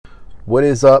What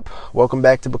is up? Welcome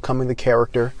back to Becoming the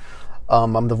Character.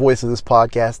 I'm the voice of this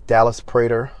podcast, Dallas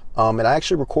Prater. And I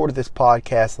actually recorded this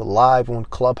podcast live on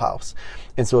Clubhouse.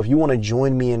 And so if you want to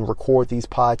join me and record these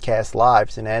podcast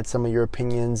lives and add some of your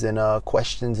opinions and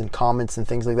questions and comments and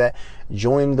things like that,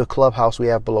 join the Clubhouse we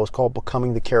have below. It's called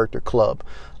Becoming the Character Club.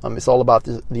 It's all about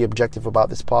the objective about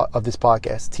this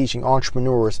podcast, teaching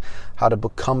entrepreneurs how to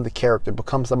become the character,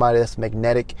 become somebody that's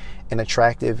magnetic and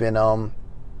attractive and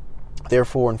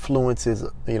therefore influences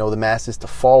the masses to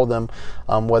follow them,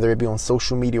 whether it be on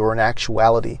social media or in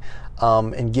actuality,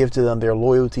 and give to them their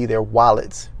loyalty, their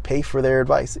wallets, pay for their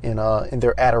advice and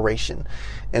their adoration.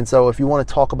 And so if you want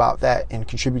to talk about that and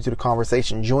contribute to the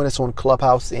conversation, join us on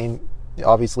Clubhouse, and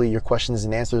obviously your questions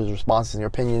and answers, responses, and your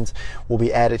opinions will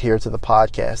be added here to the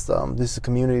podcast. This is a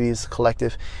community, it's a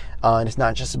collective, and it's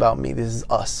not just about me. This is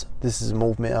us. This is a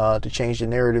movement to change the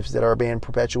narratives that are being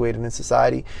perpetuated in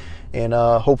society and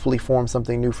hopefully form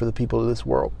something new for the people of this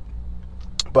world.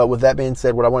 But with that being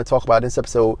said, what I want to talk about in this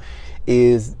episode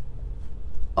is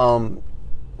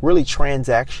really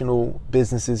transactional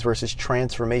businesses versus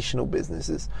transformational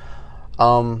businesses.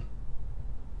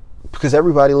 Because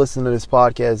everybody listening to this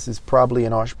podcast is probably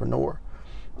an entrepreneur.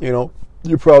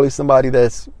 You're probably somebody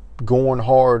that's going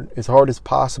hard as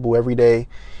possible every day,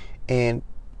 and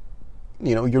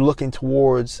you're looking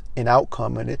towards an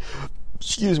outcome and an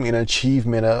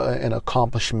achievement, an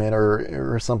accomplishment,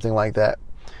 or something like that.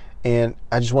 And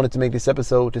I just wanted to make this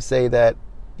episode to say that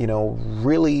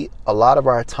really a lot of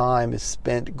our time is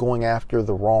spent going after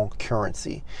the wrong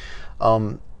currency.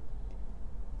 You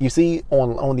see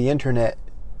on the internet,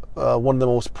 one of the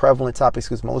most prevalent topics,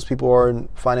 because most people are in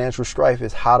financial strife,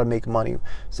 is how to make money.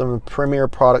 Some of the premier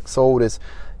products sold is,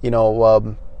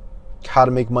 how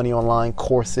to make money online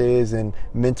courses and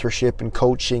mentorship and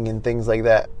coaching and things like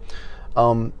that.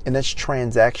 And that's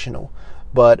transactional.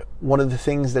 But one of the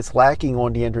things that's lacking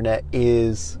on the internet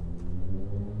is,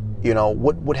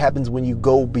 what happens when you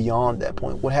go beyond that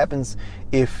point? What happens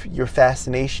if your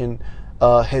fascination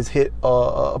has hit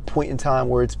a point in time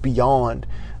where it's beyond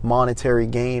monetary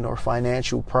gain or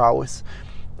financial prowess?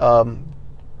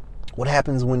 What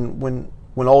happens when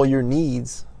all your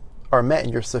needs are met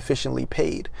and you're sufficiently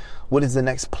paid? What is the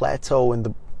next plateau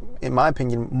and in my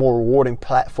opinion, more rewarding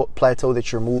plateau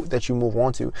that you move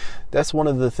on to? That's one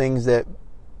of the things that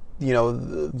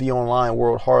the online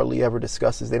world hardly ever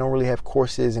discusses. They don't really have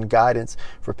courses and guidance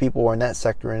for people who are in that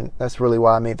sector, and that's really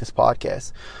why I made this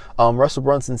podcast. Russell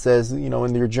Brunson says,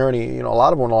 in your journey, a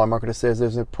lot of online marketers says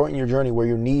there's a point in your journey where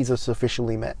your needs are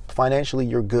sufficiently met. Financially,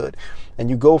 you're good, and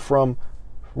you go from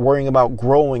worrying about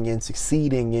growing and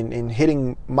succeeding and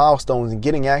hitting milestones and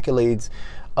getting accolades.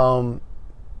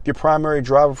 Your primary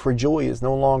driver for joy is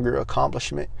no longer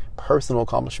personal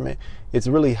accomplishment. It's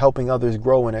really helping others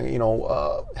grow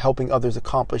and helping others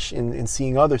accomplish and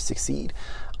seeing others succeed.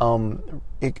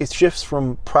 It shifts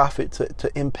from profit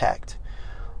to impact.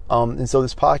 And so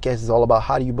this podcast is all about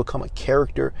how do you become a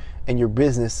character in your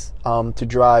business to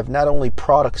drive not only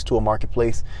products to a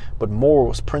marketplace, but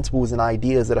morals, principles, and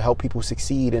ideas that help people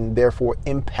succeed and therefore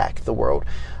impact the world.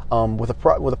 With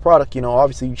a product,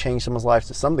 obviously you change someone's life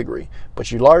to some degree,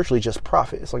 but you largely just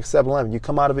profit. It's like 7-Eleven. You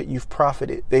come out of it, you've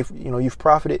profited. You've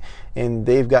profited, and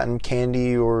they've gotten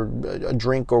candy or a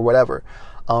drink or whatever.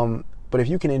 But if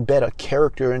you can embed a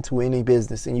character into any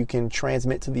business and you can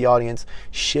transmit to the audience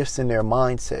shifts in their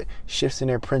mindset, shifts in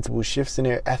their principles, shifts in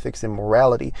their ethics and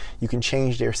morality, you can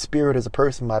change their spirit as a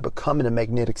person by becoming a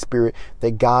magnetic spirit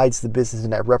that guides the business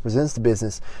and that represents the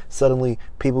business. Suddenly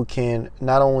people can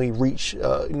not only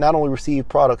receive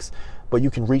products, but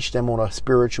you can reach them on a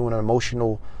spiritual and an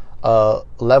emotional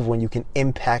level, and you can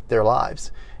impact their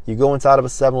lives. You go inside of a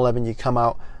 7-Eleven, you come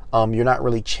out, you're not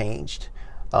really changed.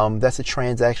 That's a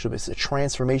transactional business. A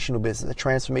transformational business, a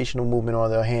transformational movement, on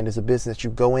the other hand, is a business that you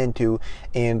go into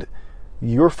and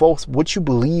what you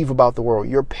believe about the world,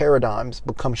 your paradigms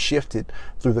become shifted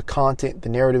through the content, the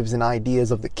narratives, and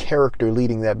ideas of the character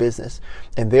leading that business.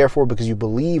 And therefore, because you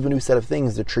believe a new set of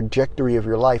things, the trajectory of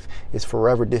your life is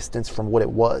forever distanced from what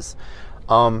it was.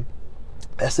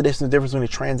 That's the difference between a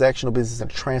transactional business and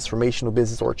a transformational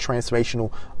business or a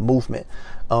transformational movement.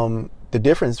 The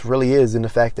difference really is in the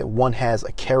fact that one has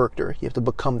a character. You have to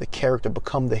become the character,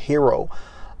 become the hero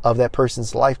of that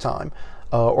person's lifetime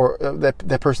or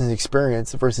that person's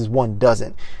experience, versus one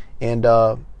doesn't. And,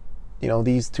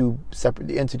 these two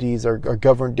separate entities are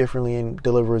governed differently and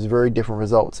delivers very different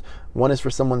results. One is for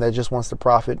someone that just wants to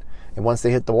profit, and once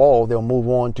they hit the wall, they'll move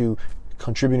on to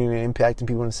contributing and impacting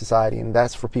people in society, and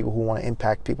that's for people who want to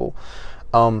impact people.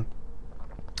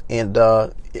 And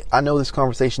I know this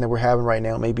conversation that we're having right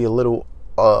now may be a little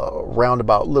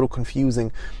roundabout, a little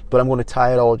confusing, but I'm going to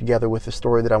tie it all together with the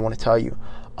story that I want to tell you.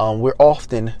 We're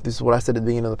often, this is what I said at the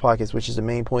beginning of the podcast, which is the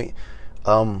main point,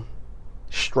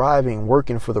 striving,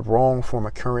 working for the wrong form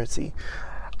of currency.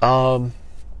 Well,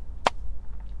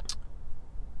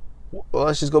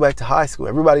 let's just go back to high school.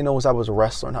 Everybody knows I was a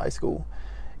wrestler in high school,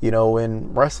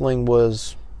 and wrestling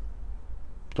was,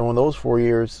 during those 4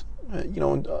 years,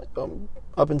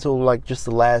 up until like just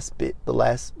the last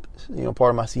part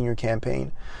of my senior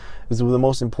campaign, it was the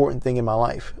most important thing in my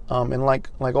life. And like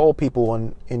all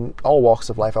people in all walks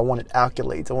of life, I wanted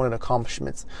accolades, I wanted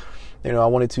accomplishments. I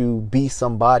wanted to be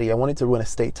somebody. I wanted to win a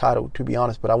state title, to be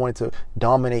honest, but I wanted to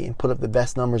dominate and put up the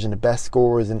best numbers and the best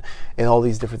scores and all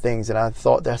these different things. And I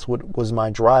thought that's what was my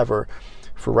driver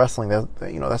for wrestling.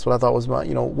 That's what I thought was my,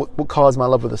 what caused my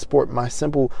love of the sport. My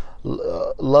simple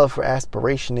love for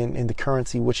aspiration and the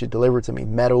currency which it delivered to me,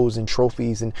 medals and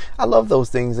trophies, and I love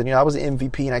those things. And I was an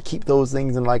MVP, and I keep those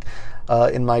things in my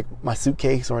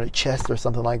suitcase or in a chest or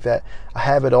something like that. I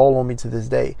have it all on me to this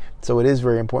day, so it is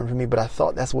very important for me. But I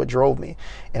thought that's what drove me.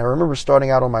 And I remember starting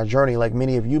out on my journey, like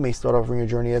many of you may start off on your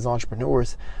journey as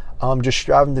entrepreneurs, just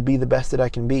striving to be the best that I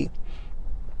can be.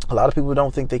 A lot of people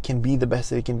don't think they can be the best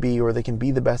they can be, or they can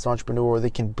be the best entrepreneur, or they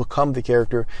can become the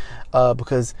character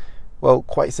because, well,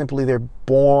 quite simply, they're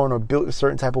born or built a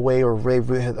certain type of way, or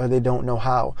they don't know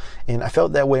how. And I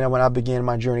felt that way when I began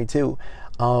my journey too.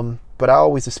 But I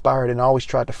always aspired and I always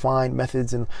tried to find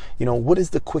methods and, what is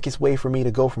the quickest way for me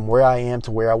to go from where I am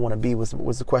to where I want to be was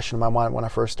the question in my mind when I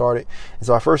first started. And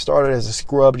so I first started as a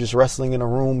scrub, just wrestling in a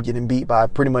room, getting beat by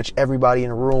pretty much everybody in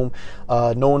the room.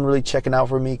 No one really checking out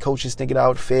for me. Coaches thinking I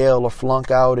would fail or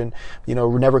flunk out and,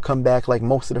 never come back like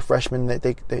most of the freshmen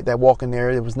that walk in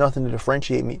there. There was nothing to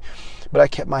differentiate me. But I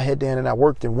kept my head down and I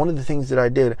worked. And one of the things that I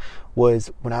did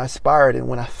was when I aspired and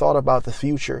when I thought about the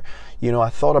future, I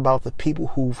thought about the people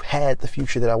who've had the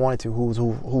future that I wanted to,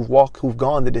 who've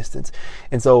gone the distance.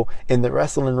 And so in the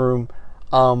wrestling room,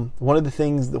 one of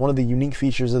the unique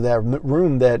features of that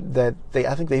room that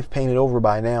I think they've painted over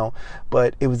by now,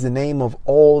 but it was the name of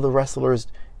all the wrestlers.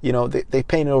 They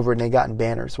painted over it and they got in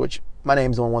banners, which my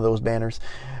name's on one of those banners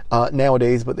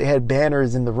nowadays, but they had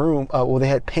banners in the room. They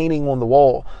had painting on the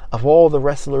wall of all the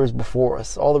wrestlers before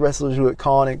us, all the wrestlers who had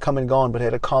come and gone, but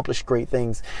had accomplished great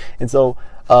things. And so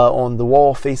on the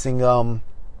wall facing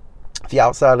the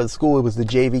outside of the school, it was the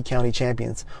JV County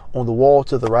Champions. On the wall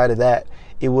to the right of that,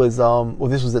 it was,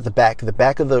 this was at the back. The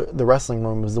back of the wrestling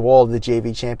room was the wall of the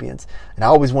JV Champions. And I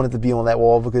always wanted to be on that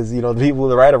wall because, the people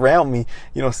that right around me,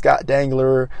 Scott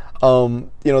Dangler,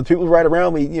 the people right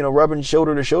around me, rubbing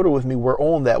shoulder to shoulder with me were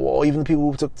on that wall. Even the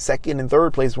people who took second and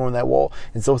third place were on that wall.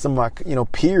 And so some of my,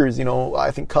 peers,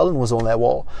 I think Cullen was on that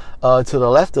wall. To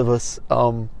the left of us,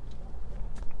 there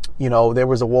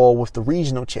was a wall with the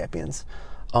regional champions.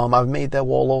 I've made that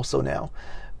wall also now.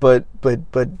 But it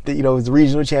was the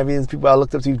regional champions, people I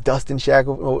looked up to, Dustin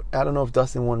Shackle. I don't know if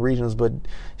Dustin won regionals, but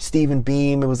Stephen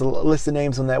Beam. It was a list of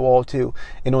names on that wall too.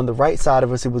 And on the right side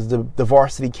of us, it was the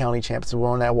varsity county champs who were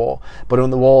on that wall. But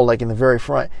on the wall, like in the very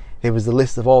front, there was the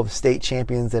list of all the state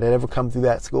champions that had ever come through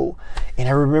that school. And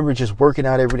I remember just working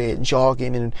out every day and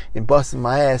jogging and busting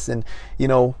my ass. And,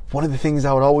 one of the things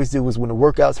I would always do was when the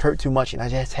workouts hurt too much and I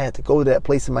just had to go to that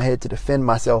place in my head to defend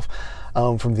myself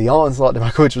from the onslaught that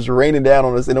my coach was raining down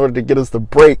on us in order to get us to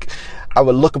break, I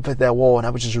would look up at that wall and I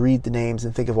would just read the names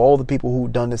and think of all the people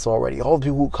who'd done this already, all the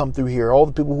people who come through here, all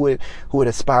the people who had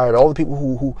aspired, all the people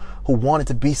who wanted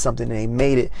to be something and they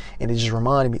made it. And it just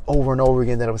reminded me over and over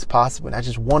again that it was possible. And I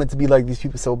just wanted to be like these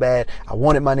people so bad. I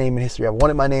wanted my name in history. I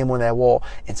wanted my name on that wall.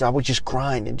 And so I would just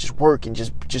grind and just work and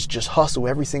just hustle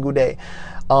every single day.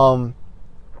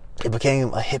 It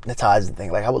became a hypnotizing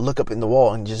thing. Like I would look up in the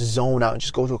wall and just zone out and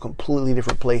just go to a completely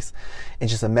different place and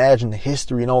just imagine the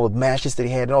history and all the matches that they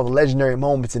had and all the legendary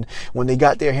moments and when they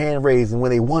got their hand raised and when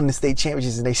they won the state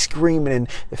championships and they screaming and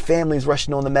the families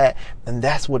rushing on the mat. And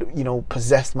that's what,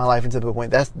 possessed my life into the point.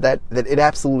 That it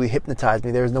absolutely hypnotized me.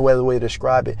 There's no other way to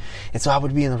describe it. And so I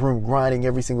would be in the room grinding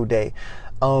every single day.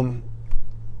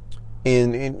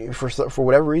 And for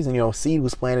whatever reason, seed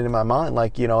was planted in my mind.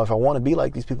 Like, if I want to be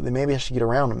like these people, then maybe I should get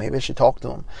around them. Maybe I should talk to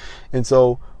them. And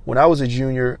so when I was a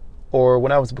junior, or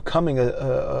when I was becoming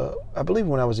I believe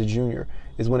when I was a junior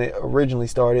is when it originally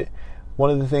started.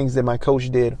 One of the things that my coach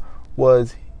did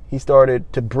was he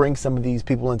started to bring some of these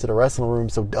people into the wrestling room.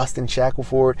 So Dustin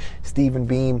Shackelford, Stephen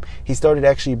Beam, he started to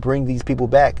actually bring these people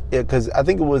back. Because I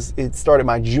think it started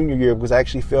my junior year because I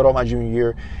actually failed out my junior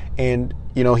year. And,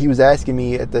 he was asking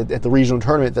me at the regional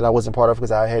tournament that I wasn't part of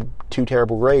because I had 2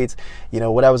 terrible grades,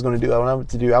 what I was going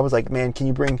to do. I was like, man, can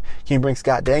you bring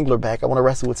Scott Dangler back? I want to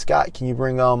wrestle with Scott. Can you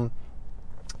bring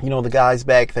the guys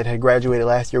back that had graduated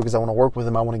last year because I want to work with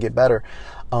them. I want to get better.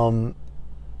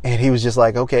 And he was just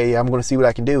like, okay, I'm going to see what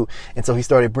I can do. And so he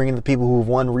started bringing the people who've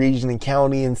won region and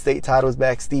county and state titles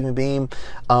back. Stephen Beam,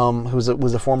 who was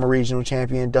a former regional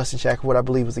champion. Dustin Shackelford, I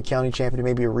believe, was a county champion,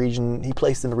 maybe a region. He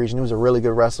placed in the region. He was a really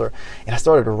good wrestler. And I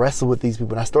started to wrestle with these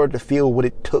people, and I started to feel what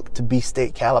it took to be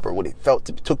state caliber, what it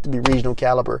took to be regional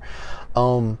caliber.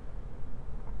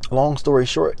 Long story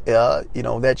short,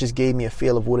 that just gave me a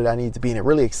feel of what I needed to be, and it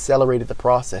really accelerated the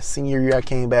process. Senior year, I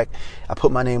came back. I put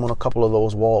my name on a couple of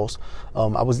those walls.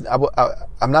 I'm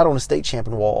not on a state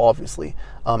champion wall, obviously.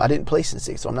 I didn't place in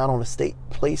state, so I'm not on a state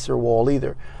placer wall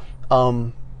either. But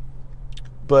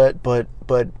I,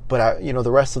 the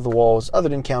rest of the walls, other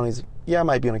than counties, yeah, I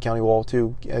might be on a county wall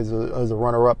too as a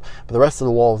runner-up, but the rest of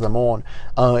the walls I'm on,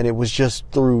 and it was just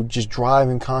through just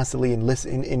driving constantly and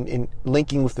listening and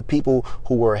linking with the people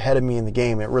who were ahead of me in the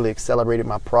game. It really accelerated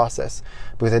my process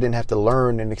because I didn't have to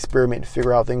learn and experiment and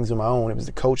figure out things on my own. It was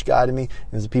the coach guiding me,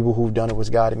 and it was the people who've done it was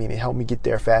guiding me, and it helped me get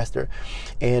there faster.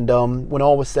 And when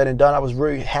all was said and done, I was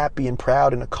really happy and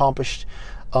proud and accomplished.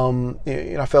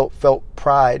 I felt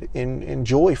pride and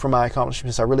joy for my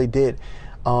accomplishments. I really did.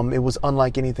 It was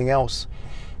unlike anything else.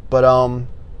 But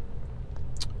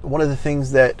one of the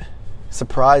things that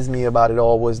surprised me about it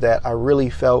all was that I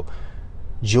really felt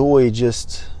joy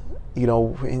just,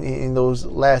 in those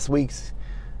last weeks.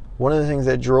 One of the things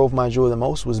that drove my joy the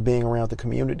most was being around the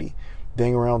community,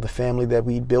 being around the family that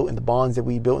we built and the bonds that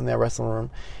we built in that wrestling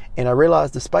room. And I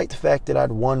realized, despite the fact that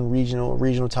I'd won a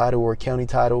regional title or a county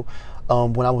title,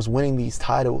 when I was winning these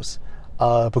titles,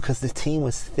 because the team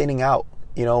was thinning out,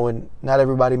 and not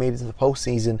everybody made it to the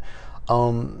postseason,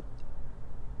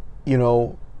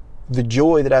 the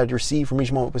joy that I'd received from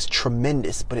each moment was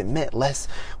tremendous, but it meant less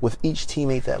with each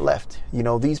teammate that left.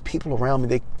 These people around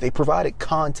me, they provided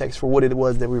context for what it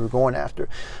was that we were going after.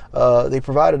 They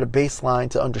provided a baseline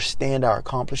to understand our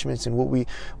accomplishments and what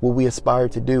we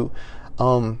aspired to do.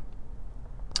 And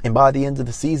by the end of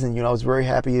the season, I was very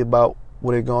happy about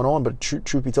what had gone on, but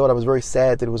truth be told, I was very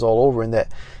sad that it was all over, and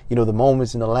that the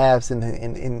moments and the laughs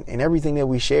and everything that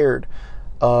we shared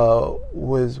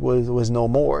was no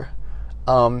more.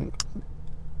 From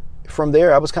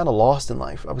there, I was kind of lost in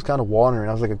life. I was kind of wandering.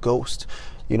 I was like a ghost,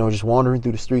 just wandering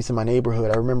through the streets of my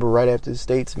neighborhood. I remember right after the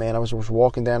States, man, I was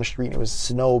walking down the street, and it was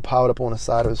snow piled up on the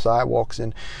side of the sidewalks,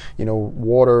 and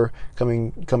water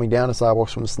coming down the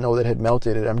sidewalks from the snow that had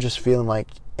melted. And I'm just feeling like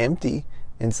empty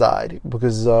inside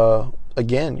because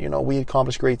again, we had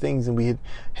accomplished great things and we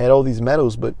had all these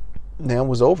medals, but now it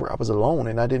was over. I was alone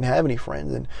and I didn't have any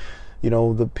friends. And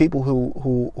the people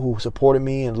who supported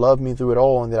me and loved me through it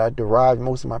all, and that I derived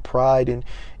most of my pride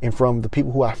and from the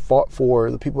people who I fought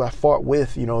for, the people I fought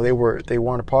with, they weren't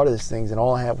a part of these things, and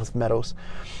all I had was medals.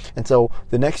 And so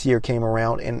the next year came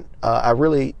around, and I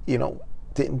really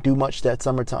didn't do much that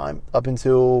summertime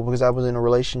because I was in a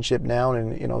relationship now,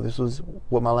 and this was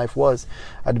what my life was.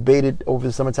 I debated over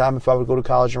the summertime if I would go to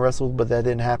college and wrestle, but that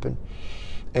didn't happen.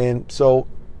 And so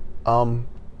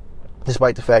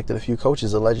despite the fact that a few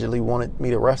coaches allegedly wanted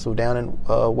me to wrestle down in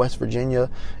West Virginia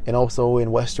and also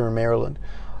in Western Maryland,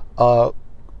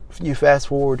 you fast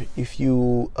forward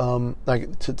to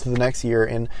the next year,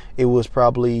 and it was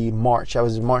probably March. I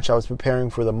was preparing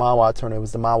for the MAWA tournament. It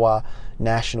was the MAWA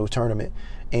national tournament,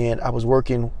 and I was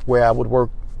working where I would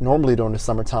work normally during the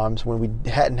summer times when we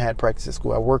hadn't had practice at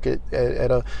school. I work at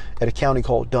a county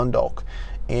called Dundalk,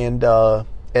 and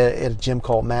at a gym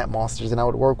called Matt Monsters, and I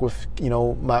would work with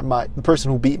the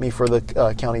person who beat me for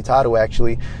the county title,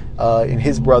 actually, and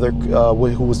his brother,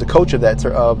 who was the coach of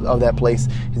that place.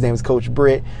 His name was Coach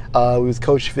Britt. He was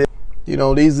Coach Phil.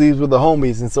 These were the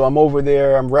homies, and so I'm over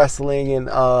there. I'm wrestling, and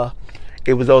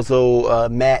it was also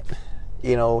Matt.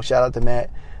 Shout out to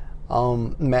Matt.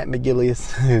 Matt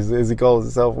McGillius, as he calls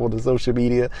himself on the social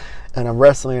media, and I'm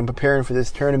wrestling and preparing for this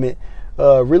tournament.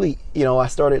 Really, I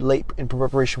started late in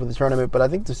preparation for the tournament, but I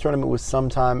think this tournament was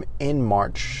sometime in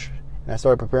March, and I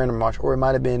started preparing in March, or it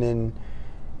might have been in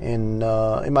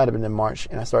March,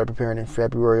 and I started preparing in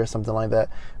February or something like that,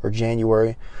 or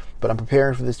January. But I'm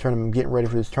preparing for this tournament. I'm getting ready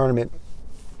for this tournament,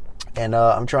 and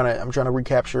I'm trying to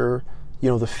recapture,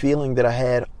 the feeling that I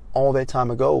had all that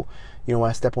time ago, when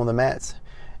I step on the mats.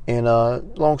 And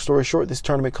long story short, this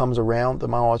tournament comes around, the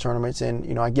MAWA tournaments,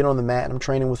 and I get on the mat and I'm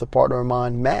training with a partner of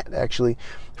mine, Matt, actually,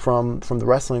 from the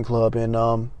wrestling club. And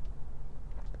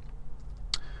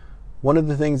one of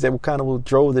the things that kind of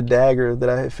drove the dagger that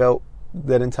I had felt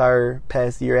that entire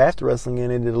past year after wrestling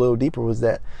and ended a little deeper was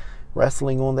that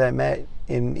wrestling on that mat,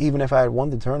 and even if I had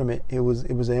won the tournament, it was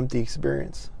an empty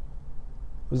experience.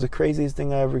 It was the craziest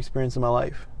thing I ever experienced in my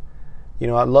life. I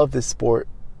love this sport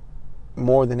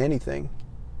more than anything.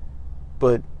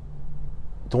 but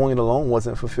doing it alone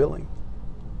wasn't fulfilling.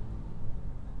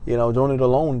 Doing it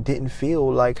alone didn't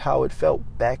feel like how it felt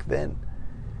back then.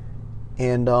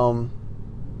 And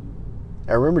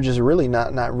I remember just really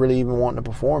not really even wanting to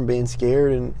perform, being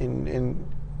scared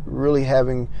and really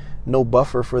having no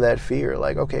buffer for that fear.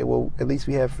 Like, okay, well, at least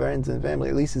we have friends and family.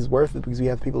 At least it's worth it because we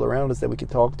have people around us that we can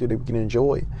talk to, that we can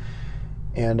enjoy.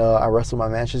 And I wrestled my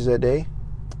matches that day.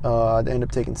 I ended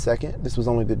up taking second. This was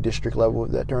only the district level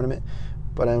of that tournament,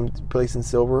 but I placed in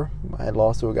silver. I had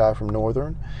lost to a guy from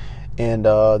Northern. And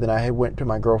then I went to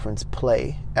my girlfriend's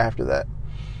play after that.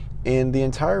 And the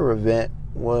entire event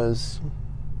was,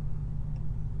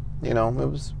 it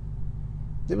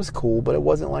was cool, but it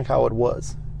wasn't like how it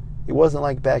was. It wasn't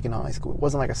like back in high school. It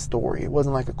wasn't like a story. It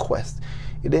wasn't like a quest.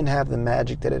 It didn't have the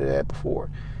magic that it had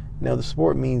before. Now, the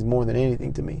sport means more than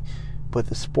anything to me, but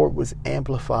the sport was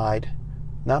amplified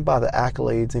not by the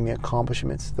accolades and the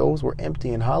accomplishments. Those were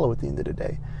empty and hollow at the end of the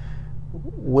day.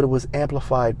 What it was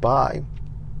amplified by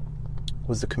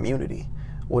was the community.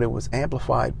 What it was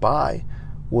amplified by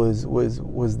was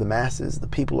the masses, the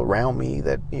people around me,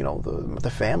 that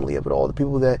the family of it all, the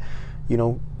people that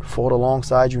fought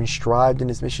alongside you and strived in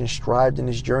this mission, strived in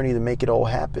this journey to make it all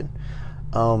happen.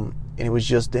 And it was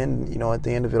just then, at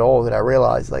the end of it all, that I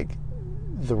realized, like,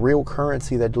 the real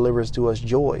currency that delivers to us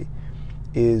joy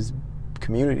is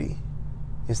community.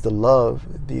 It's the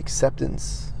love, the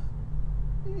acceptance,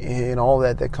 and all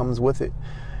that comes with it.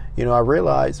 I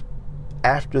realized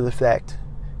after the fact,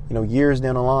 years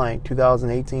down the line,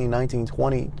 2018, 19,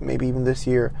 20, maybe even this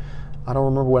year, I don't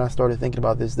remember when I started thinking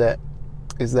about this, that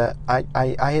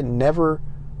I had never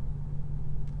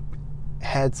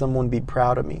had someone be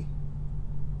proud of me.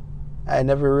 I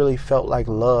never really felt like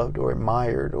loved or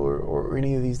admired or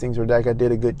any of these things, or like I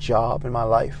did a good job in my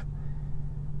life.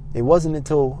 It wasn't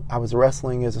until I was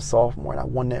wrestling as a sophomore and I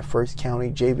won that first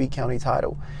JV county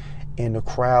title, and the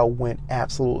crowd went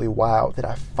absolutely wild, that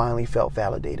I finally felt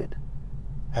validated.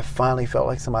 I finally felt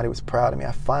like somebody was proud of me.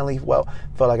 I finally felt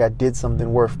like I did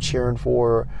something worth cheering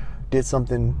for, or did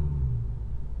something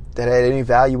that had any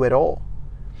value at all.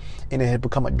 And it had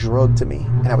become a drug to me.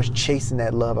 And I was chasing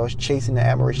that love. I was chasing the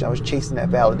admiration. I was chasing that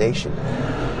validation.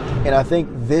 And I think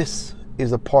this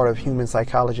is a part of human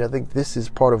psychology. I think this is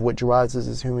part of what drives us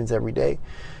as humans every day.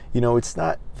 It's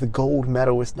not the gold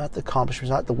medal. It's not the accomplishment.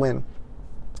 It's not the win.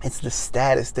 It's the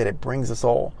status that it brings us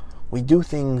all. We do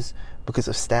things because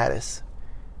of status.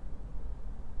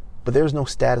 But there's no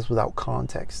status without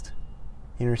context.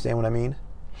 You understand what I mean?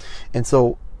 And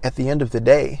so at the end of the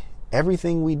day,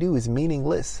 everything we do is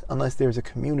meaningless unless there's a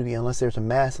community, unless there's a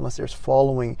mass, unless there's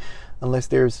following, unless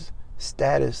there's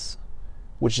status,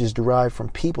 which is derived from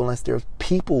people, unless there's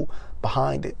people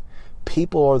behind it.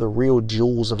 People are the real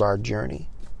jewels of our journey.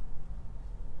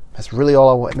 That's really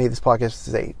all I made this podcast to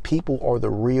say. People are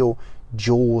the real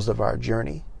jewels of our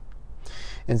journey.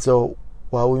 And so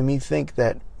while we may think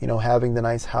that, having the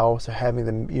nice house or having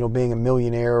the, being a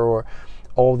millionaire or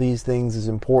all these things is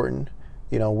important,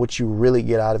 what you really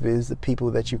get out of it is the people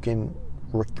that you can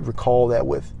recall that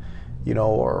with,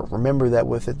 or remember that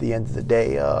with at the end of the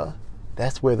day.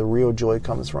 That's where the real joy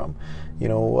comes from.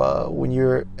 When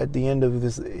you're at the end of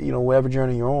this, whatever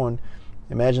journey you're on,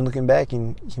 imagine looking back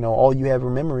and, all you have are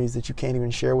memories that you can't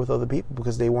even share with other people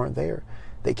because they weren't there.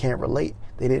 They can't relate.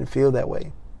 They didn't feel that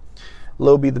way.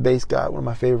 Lil B, the bass guy, one of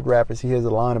my favorite rappers, he has a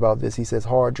line about this. He says,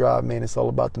 hard drive, man, it's all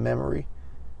about the memory.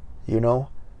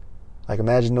 Like,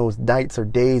 imagine those nights or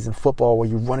days in football where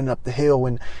you're running up the hill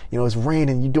and, it's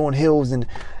raining, you're doing hills and,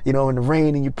 in the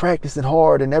rain, and you're practicing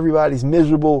hard and everybody's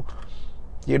miserable.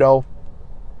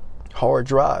 Hard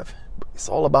drive. It's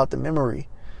all about the memory.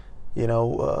 Think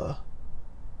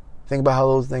about how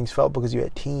those things felt because you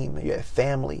had team, you had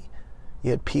family, you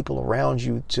had people around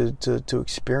you to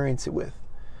experience it with.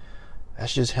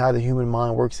 That's just how the human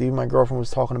mind works. Even my girlfriend was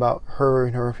talking about her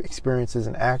and her experience as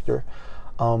an actor.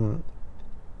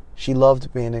 She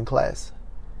loved being in class.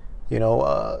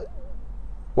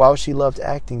 While she loved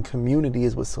acting, community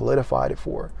is what solidified it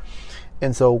for her.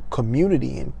 And so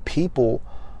community and people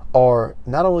are,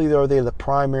 not only are they the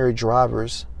primary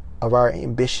drivers of our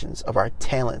ambitions, of our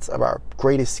talents, of our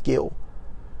greatest skill,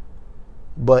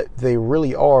 but they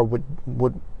really are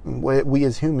what we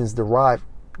as humans derive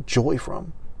joy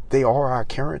from. They are our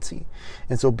currency.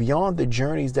 And so beyond the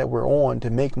journeys that we're on to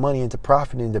make money and to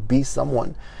profit and to be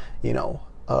someone,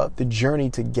 the journey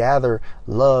to gather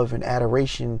love and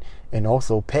adoration and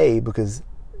also pay, because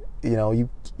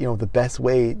the best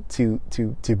way to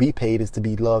be paid is to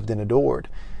be loved and adored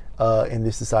in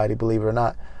this society, believe it or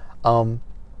not.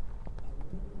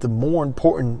 The more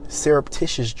important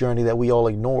surreptitious journey that we all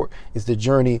ignore is the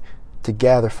journey to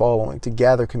gather following, to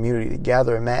gather community, to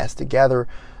gather a mass, to gather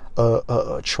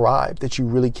a tribe that you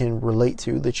really can relate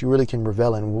to, that you really can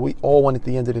revel in. What we all want at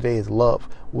the end of the day is love.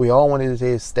 What we all want at the end of the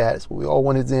day is status. What we all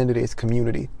want at the end of the day is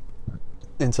community.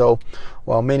 And so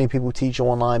while many people teach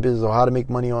online business or how to make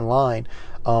money online,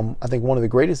 I think one of the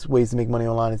greatest ways to make money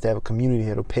online is to have a community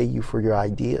that will pay you for your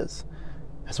ideas.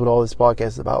 That's what all this podcast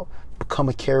is about. Become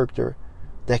a character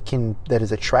that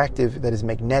is attractive, that is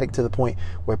magnetic to the point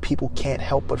where people can't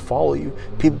help but follow you.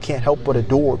 People can't help but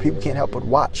adore. People can't help but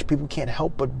watch. People can't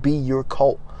help but be your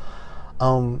cult.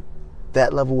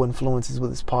 That level of influence is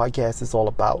what this podcast is all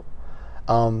about.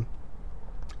 And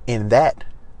that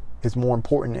is more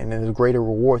important and is a greater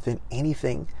reward than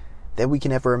anything that we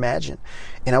can ever imagine.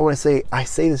 And I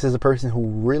say this as a person who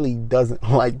really doesn't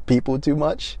like people too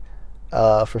much.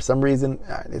 For some reason,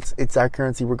 it's our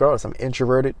currency regardless. I'm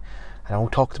introverted. I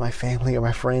don't talk to my family or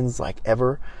my friends like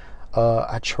ever.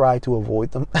 I try to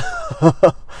avoid them.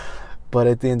 But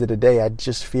at the end of the day, I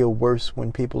just feel worse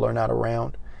when people are not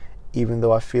around, even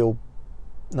though I feel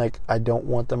like I don't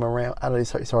want them around. I don't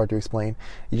know, it's hard to explain.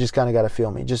 You just kind of got to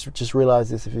feel me. Just realize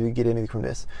this if you get anything from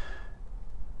this.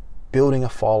 Building a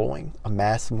following, a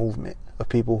mass movement of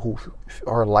people who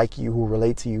are like you, who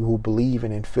relate to you, who believe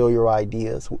in and feel your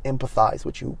ideas, who empathize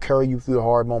with you, who carry you through the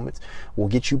hard moments, will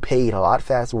get you paid a lot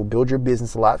faster, will build your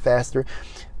business a lot faster,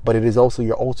 but it is also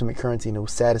your ultimate currency and it will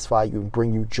satisfy you and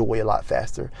bring you joy a lot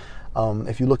faster.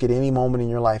 If you look at any moment in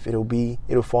your life, it'll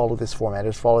follow this format.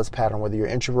 It'll follow this pattern, whether you're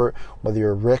an introvert, whether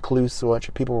you're a recluse. Or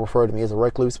people refer to me as a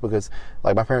recluse because,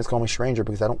 like, my parents call me stranger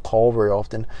because I don't call very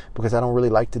often, because I don't really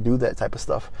like to do that type of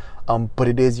stuff. But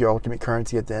it is your ultimate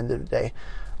currency at the end of the day.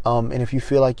 And if you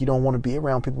feel like you don't want to be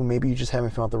around people, maybe you just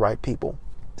haven't found the right people.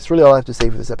 That's really all I have to say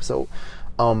for this episode.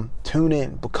 Tune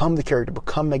in, become the character,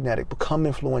 become magnetic, become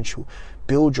influential,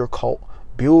 build your cult,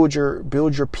 build your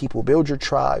people, build your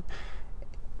tribe.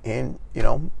 And,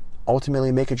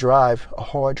 ultimately make a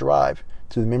hard drive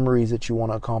to the memories that you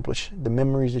want to accomplish, the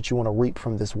memories that you want to reap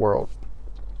from this world.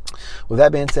 With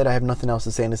that being said, I have nothing else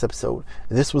to say in this episode.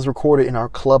 This was recorded in our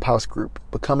Clubhouse group,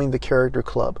 Becoming the Character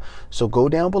Club. So go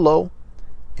down below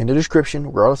in the description,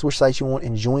 regardless of which site you want,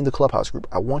 and join the Clubhouse group.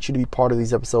 I want you to be part of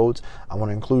these episodes. I want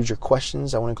to include your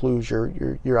questions. I want to include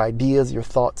your ideas, your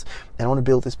thoughts, and I want to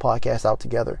build this podcast out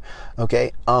together.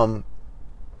 Okay.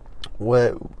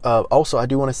 Also, I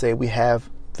do want to say we have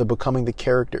the Becoming the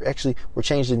Character. Actually, we're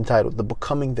changing the title, the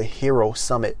Becoming the Hero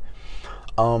Summit.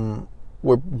 That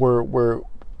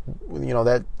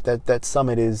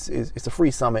summit is it's a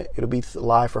free summit. It'll be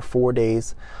live for 4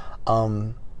 days.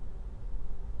 The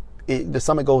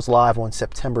summit goes live on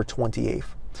September 28th.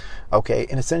 Okay,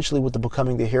 and essentially what the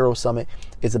Becoming the Hero Summit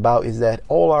is about is that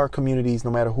all our communities,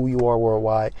 no matter who you are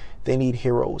worldwide, they need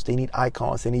heroes, they need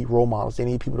icons, they need role models, they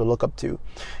need people to look up to.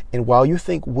 And while you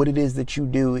think what it is that you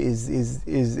do is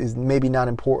maybe not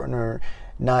important or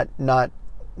not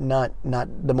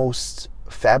the most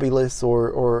fabulous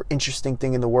or interesting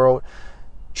thing in the world,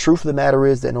 truth of the matter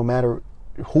is that no matter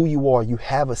who you are, you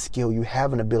have a skill, you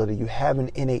have an ability, you have an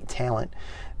innate talent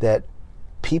that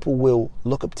people will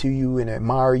look up to you and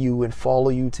admire you and follow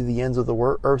you to the ends of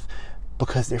the earth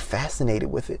because they're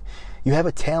fascinated with it. You have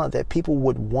a talent that people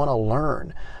would want to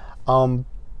learn. And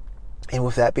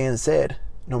with that being said,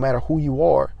 no matter who you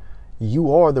are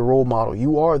the role model.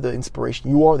 You are the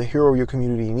inspiration. You are the hero your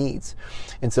community needs.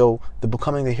 And so the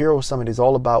Becoming the Hero Summit is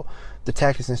all about the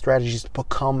tactics and strategies to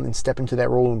become and step into that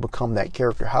role and become that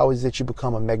character. How is it you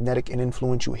become a magnetic and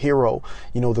influential hero?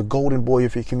 The golden boy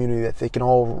of your community that they can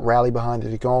all rally behind, that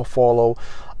they can all follow,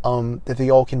 that they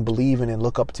all can believe in and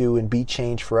look up to and be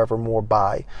changed forevermore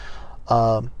by.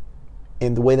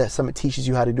 And the way that summit teaches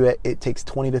you how to do it, it takes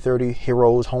 20 to 30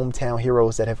 heroes, hometown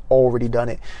heroes that have already done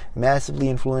it. Massively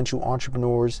influential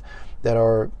entrepreneurs that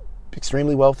are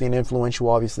extremely wealthy and influential,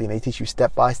 obviously, and they teach you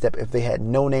step by step, if they had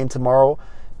no name tomorrow,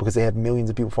 because they have millions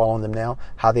of people following them now,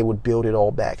 how they would build it all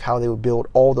back, how they would build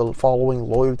all the following,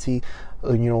 loyalty,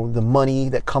 the money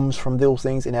that comes from those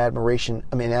things and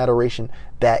adoration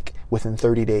back within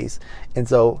 30 days. And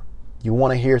so you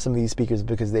want to hear some of these speakers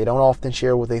because they don't often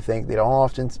share what they think. They don't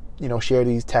often, share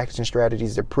these tactics and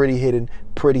strategies. They're pretty hidden,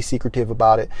 pretty secretive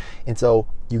about it. And so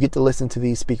you get to listen to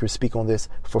these speakers speak on this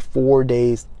for 4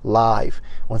 days live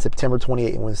on September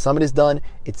 28th. And when the summit is done,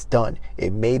 it's done.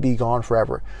 It may be gone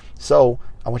forever. So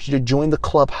I want you to join the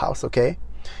Clubhouse, okay?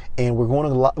 And we're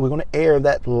going to air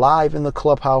that live in the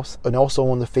Clubhouse and also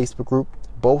on the Facebook group.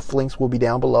 Both links will be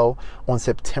down below on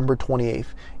September 28th.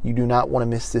 You do not want to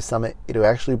miss this summit. It'll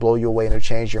actually blow you away and it'll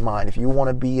change your mind. If you want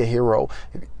to be a hero,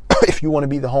 if you want to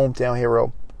be the hometown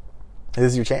hero,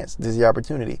 This is your chance. This is your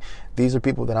opportunity. These are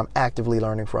people that I'm actively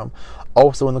learning from.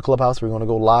 Also in the Clubhouse, we're going to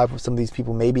go live with some of these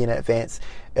people, maybe in advance,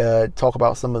 talk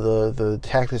about some of the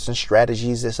tactics and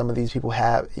strategies that some of these people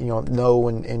have, know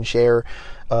and share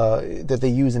that they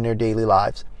use in their daily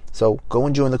lives. So go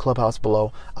and join the Clubhouse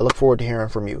below. I look forward to hearing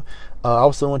from you. I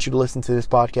also want you to listen to this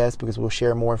podcast because we'll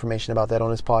share more information about that on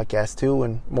this podcast too,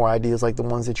 and more ideas like the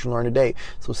ones that you learned today.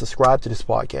 So subscribe to this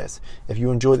podcast. If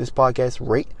you enjoy this podcast,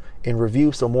 rate and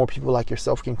review so more people like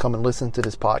yourself can come and listen to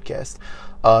this podcast.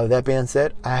 That being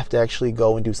said, I have to actually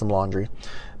go and do some laundry.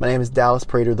 My name is Dallas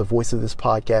Prater, the voice of this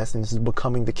podcast, and this is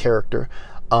Becoming the Character.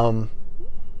 I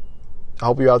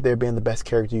hope you're out there being the best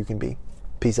character you can be.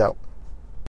 Peace out.